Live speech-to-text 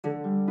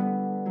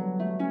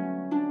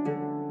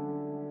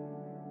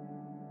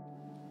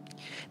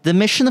The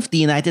mission of the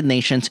United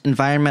Nations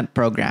Environment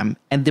Program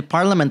and the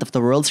Parliament of the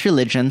World's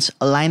Religions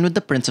align with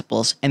the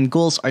principles and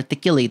goals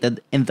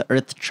articulated in the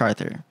Earth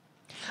Charter,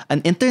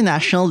 an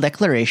international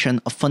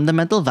declaration of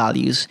fundamental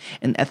values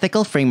and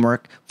ethical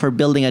framework for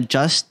building a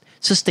just,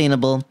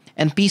 sustainable,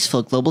 and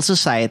peaceful global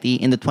society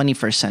in the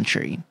 21st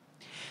century.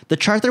 The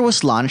Charter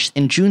was launched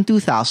in June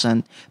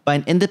 2000 by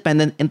an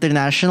independent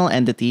international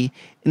entity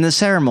in a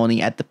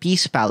ceremony at the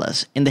Peace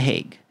Palace in The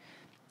Hague.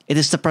 It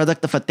is the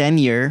product of a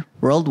 10-year,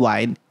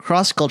 worldwide,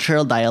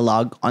 cross-cultural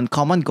dialogue on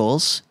common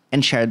goals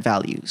and shared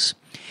values,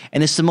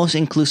 and is the most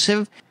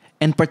inclusive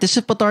and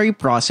participatory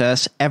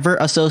process ever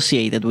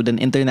associated with an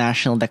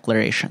international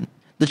declaration.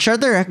 The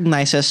Charter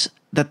recognizes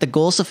that the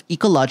goals of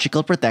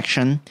ecological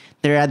protection,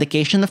 the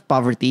eradication of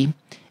poverty,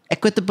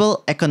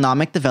 equitable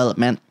economic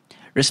development,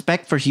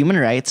 respect for human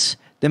rights,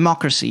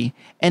 democracy,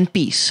 and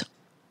peace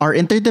are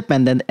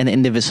interdependent and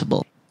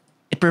indivisible.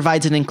 It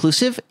provides an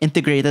inclusive,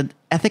 integrated,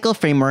 ethical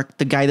framework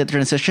to guide the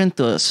transition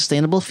to a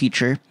sustainable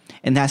future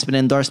and has been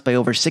endorsed by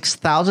over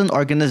 6,000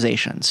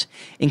 organizations,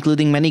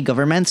 including many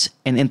governments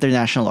and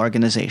international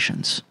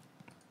organizations.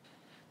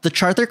 The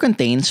Charter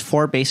contains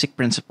 4 basic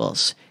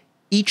principles,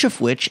 each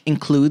of which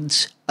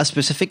includes a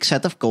specific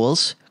set of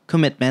goals,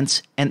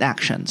 commitments, and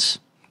actions.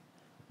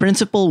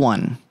 Principle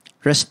 1.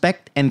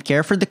 Respect and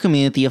care for the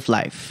community of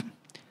life.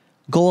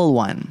 Goal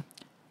 1.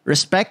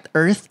 Respect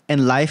Earth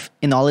and life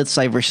in all its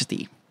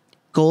diversity.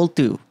 Goal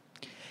 2.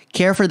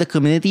 Care for the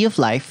community of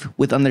life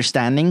with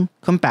understanding,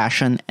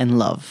 compassion, and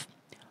love.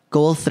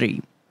 Goal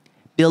 3.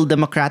 Build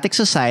democratic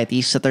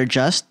societies that are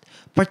just,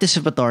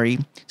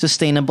 participatory,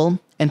 sustainable,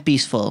 and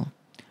peaceful.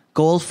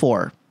 Goal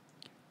 4.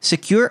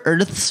 Secure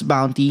Earth's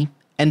bounty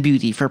and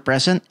beauty for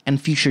present and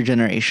future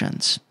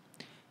generations.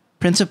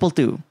 Principle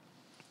 2.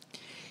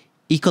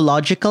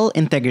 Ecological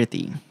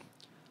integrity.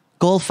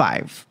 Goal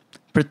 5.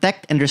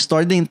 Protect and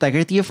restore the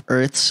integrity of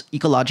Earth's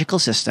ecological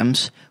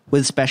systems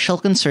with special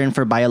concern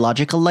for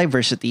biological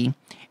diversity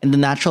and the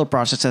natural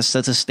processes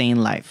that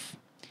sustain life.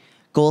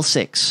 Goal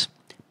 6.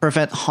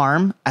 Prevent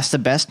harm as the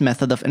best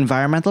method of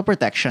environmental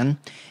protection,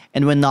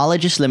 and when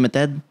knowledge is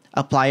limited,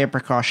 apply a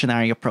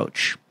precautionary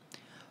approach.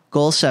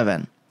 Goal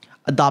 7.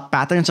 Adopt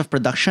patterns of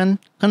production,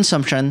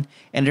 consumption,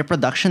 and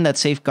reproduction that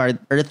safeguard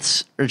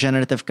Earth's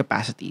regenerative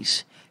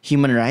capacities,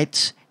 human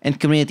rights, and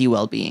community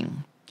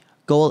well-being.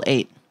 Goal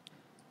 8.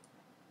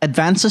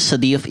 Advance the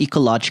study of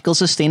ecological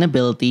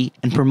sustainability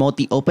and promote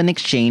the open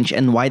exchange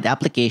and wide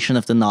application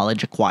of the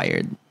knowledge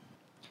acquired.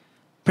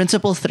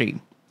 Principle 3.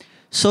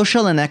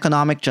 Social and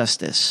economic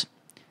justice.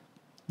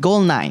 Goal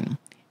 9.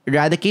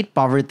 Eradicate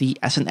poverty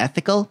as an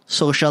ethical,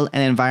 social,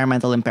 and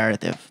environmental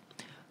imperative.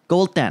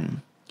 Goal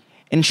 10.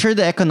 Ensure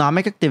the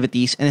economic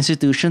activities and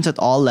institutions at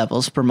all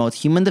levels promote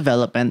human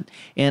development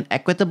in an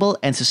equitable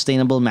and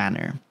sustainable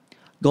manner.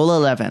 Goal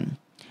 11.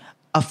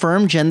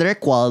 Affirm gender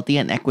equality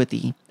and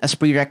equity as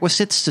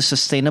prerequisites to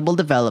sustainable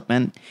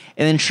development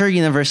and ensure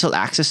universal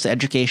access to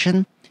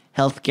education,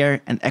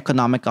 healthcare, and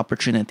economic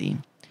opportunity.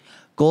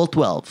 Goal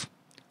 12.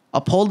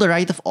 Uphold the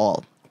right of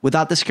all,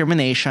 without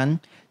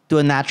discrimination, to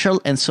a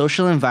natural and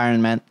social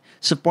environment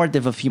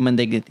supportive of human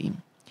dignity,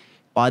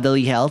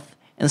 bodily health,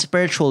 and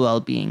spiritual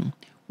well-being,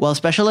 while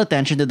special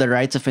attention to the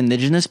rights of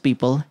indigenous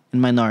people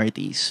and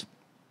minorities.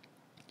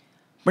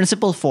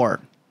 Principle 4.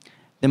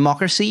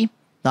 Democracy,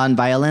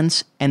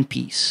 nonviolence, and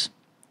peace.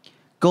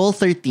 Goal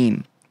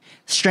 13.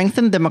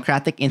 Strengthen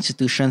democratic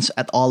institutions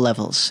at all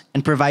levels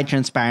and provide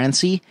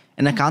transparency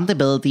and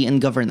accountability in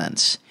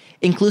governance,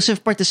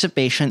 inclusive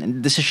participation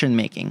in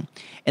decision-making,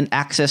 and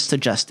access to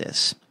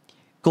justice.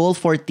 Goal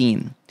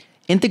 14.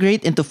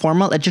 Integrate into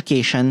formal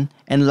education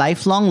and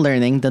lifelong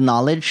learning the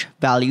knowledge,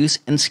 values,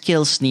 and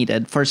skills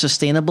needed for a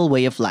sustainable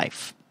way of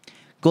life.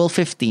 Goal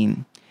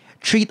 15.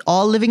 Treat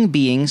all living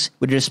beings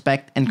with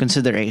respect and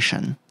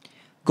consideration.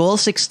 Goal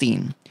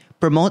 16.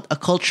 Promote a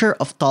culture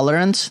of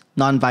tolerance,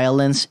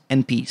 nonviolence,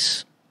 and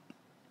peace.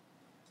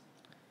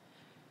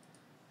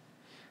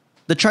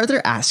 The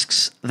Charter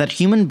asks that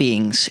human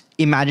beings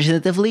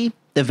imaginatively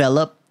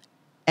develop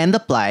and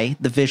apply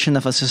the vision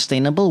of a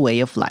sustainable way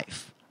of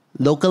life,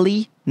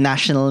 locally,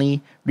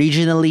 nationally,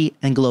 regionally,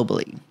 and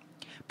globally,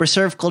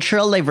 preserve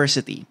cultural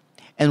diversity,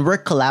 and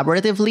work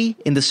collaboratively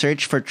in the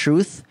search for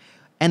truth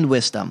and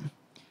wisdom.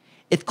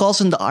 It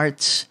calls on the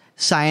arts,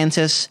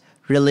 sciences,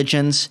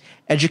 religions,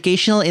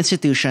 educational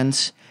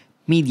institutions,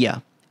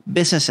 media,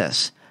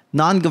 businesses,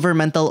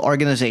 non-governmental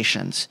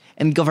organizations,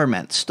 and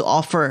governments to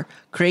offer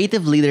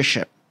creative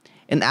leadership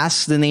and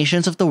asks the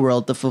nations of the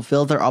world to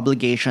fulfill their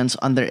obligations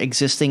under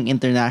existing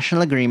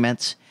international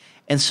agreements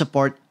and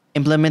support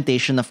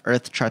implementation of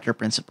Earth Charter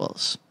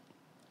principles.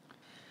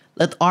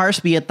 Let ours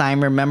be a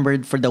time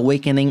remembered for the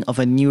awakening of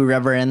a new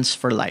reverence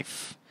for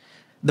life,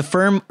 the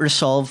firm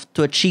resolve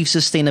to achieve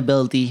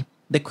sustainability,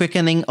 the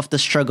quickening of the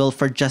struggle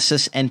for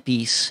justice and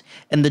peace,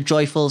 and the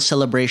joyful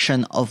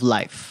celebration of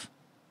life.